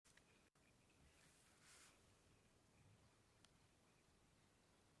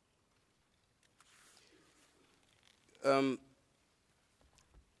If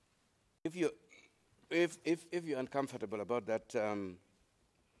you're uncomfortable about that,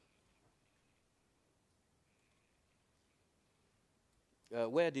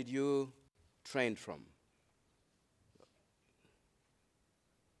 where did you train from?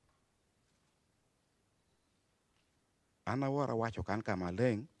 Ana wara wacho kan kama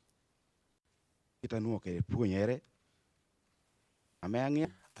leng kita nuoke puonyere ame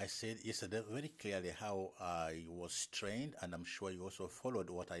I said yesterday very clearly how I was trained, and I'm sure you also followed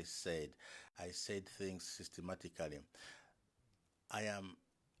what I said. I said things systematically. I am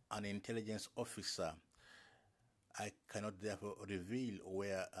an intelligence officer. I cannot therefore reveal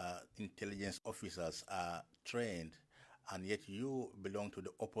where intelligence officers are trained, and yet you belong to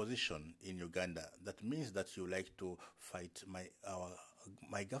the opposition in Uganda. That means that you like to fight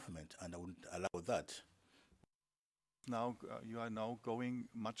my government, and I wouldn't allow that. Now you are now going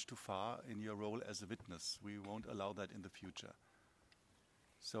much too far in your role as a witness. We won't allow that in the future.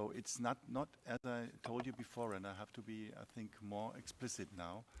 So it's not as I told you before, and I have to be, I think, more explicit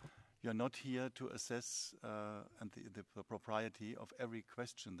now. You're not here to assess the propriety of every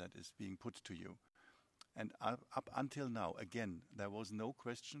question that is being put to you. And up until now, again, there was no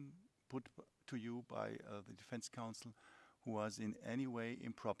question put to you by the Defense Council who was in any way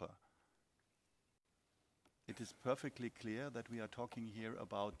improper. It is perfectly clear that we are talking here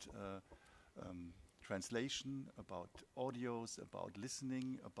about translation, about audios, about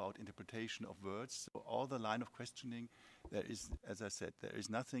listening, about interpretation of words. So all the line of questioning, there is, as I said, there is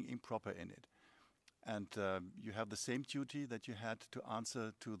nothing improper in it. And you have the same duty that you had to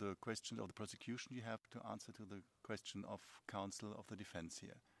answer to the question of the prosecution, you have to answer to the question of counsel of the defense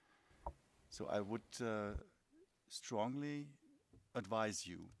here. So I would strongly advise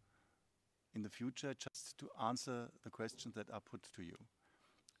you in the future just to answer the questions that are put to you.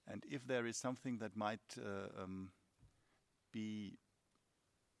 And if there is something that might be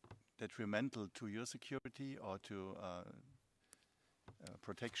detrimental to your security or to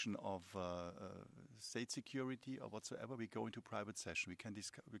protection of state security or whatsoever, we go into private session.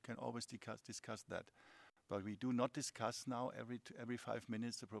 We can always discuss that. But we do not discuss now every 5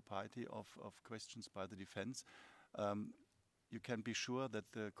 minutes the propriety of questions by the defense. You can be sure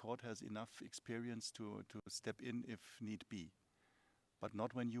that the court has enough experience to step in if need be, but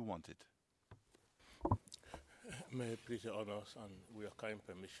not when you want it. May I please, Your Honors, and with your kind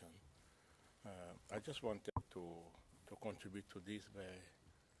permission, I just wanted to contribute to this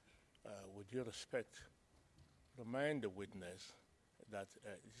by, with due respect, remind the witness that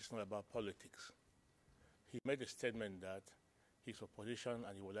it's not about politics. He made a statement that he's opposition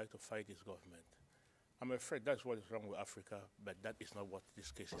and he would like to fight his government. I'm afraid that's what is wrong with Africa, but that is not what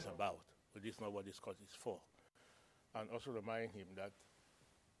this case is about. This is not what this case is for. And also remind him that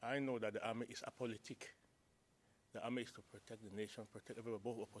I know that the army is apolitic. The army is to protect the nation, protect everybody,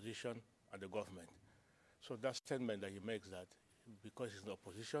 both opposition and the government. So that statement that he makes that because he's in the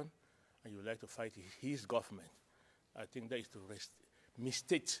opposition and you would like to fight his government, I think that is to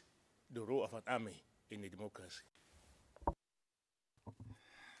misstate the role of an army in a democracy.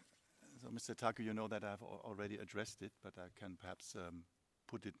 So, Mr. Taku, you know that I've already addressed it, but I can perhaps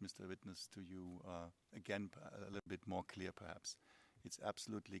put it, Mr. Witness, to you again a little bit more clear, perhaps. It's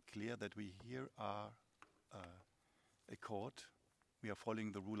absolutely clear that we here are a court. We are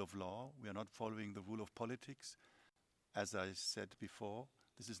following the rule of law. We are not following the rule of politics. As I said before,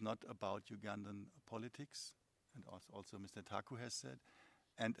 this is not about Ugandan politics, and also Mr. Taku has said.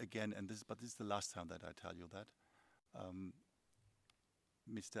 And again, but this is the last time that I tell you that.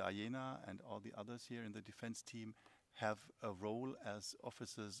 Mr. Ayena and all the others here in the defense team have a role as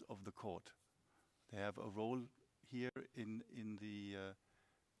officers of the court. They have a role here in the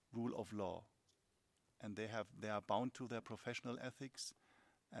rule of law. And they are bound to their professional ethics.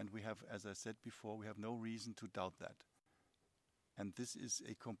 And we have, as I said before, we have no reason to doubt that. And this is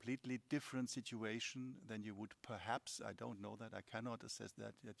a completely different situation than you would perhaps, I don't know that, I cannot assess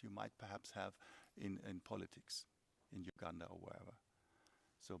that you might perhaps have in politics, in Uganda or wherever.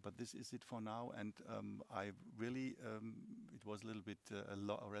 So, but this is it for now, and I really, it was a little bit a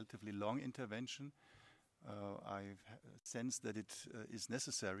relatively long intervention. I sense that it is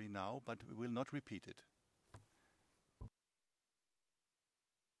necessary now, but we will not repeat it.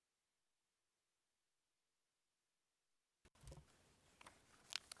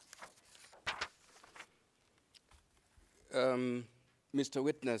 Mr.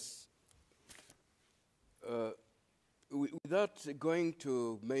 Witness, without going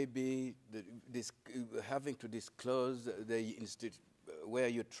to maybe having to disclose the institute where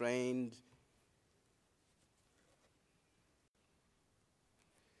you trained,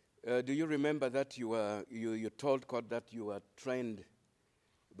 Do you remember that you told court that you were trained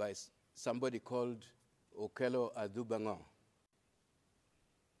by somebody called Okello Adubango?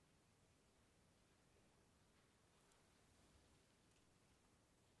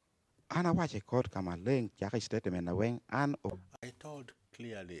 Ana wache court kama leng chaka statement na weng an I told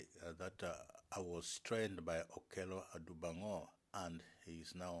clearly that I was trained by Okello Adubango and he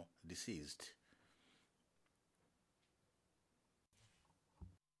is now deceased.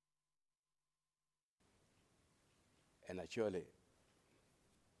 And actually,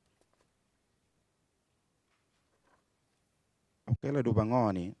 Okello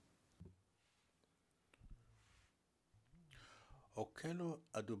Dubangoni Okello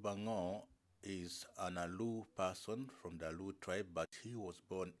Adubango is an Alu person from the Alu tribe, but he was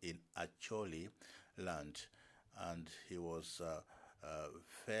born in Acholi land, and he was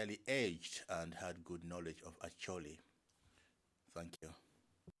fairly aged and had good knowledge of Acholi. Thank you.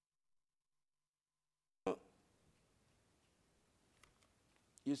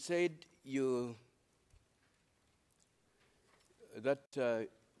 you said that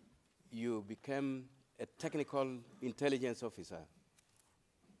you became a technical intelligence officer.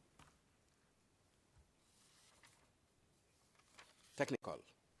 Technical.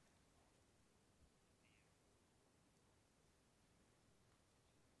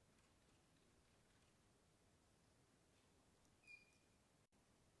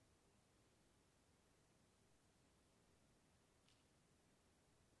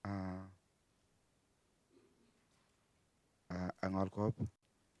 angol kop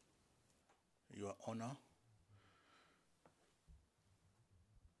Your Honor,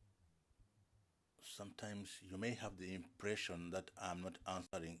 sometimes you may have the impression that I'm not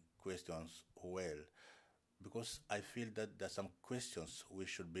answering questions well, because I feel that there are some questions we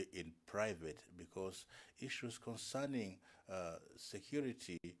should be in private, because issues concerning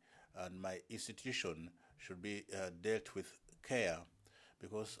security and my institution should be dealt with care,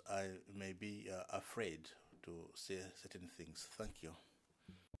 because I may be afraid to say certain things. Thank you.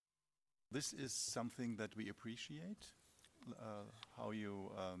 This is something that we appreciate, how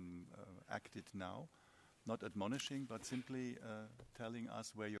you acted now. Not admonishing, but simply telling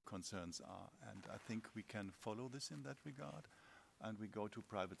us where your concerns are. And I think we can follow this in that regard, and we go to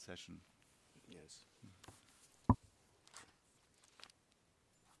private session. Yes.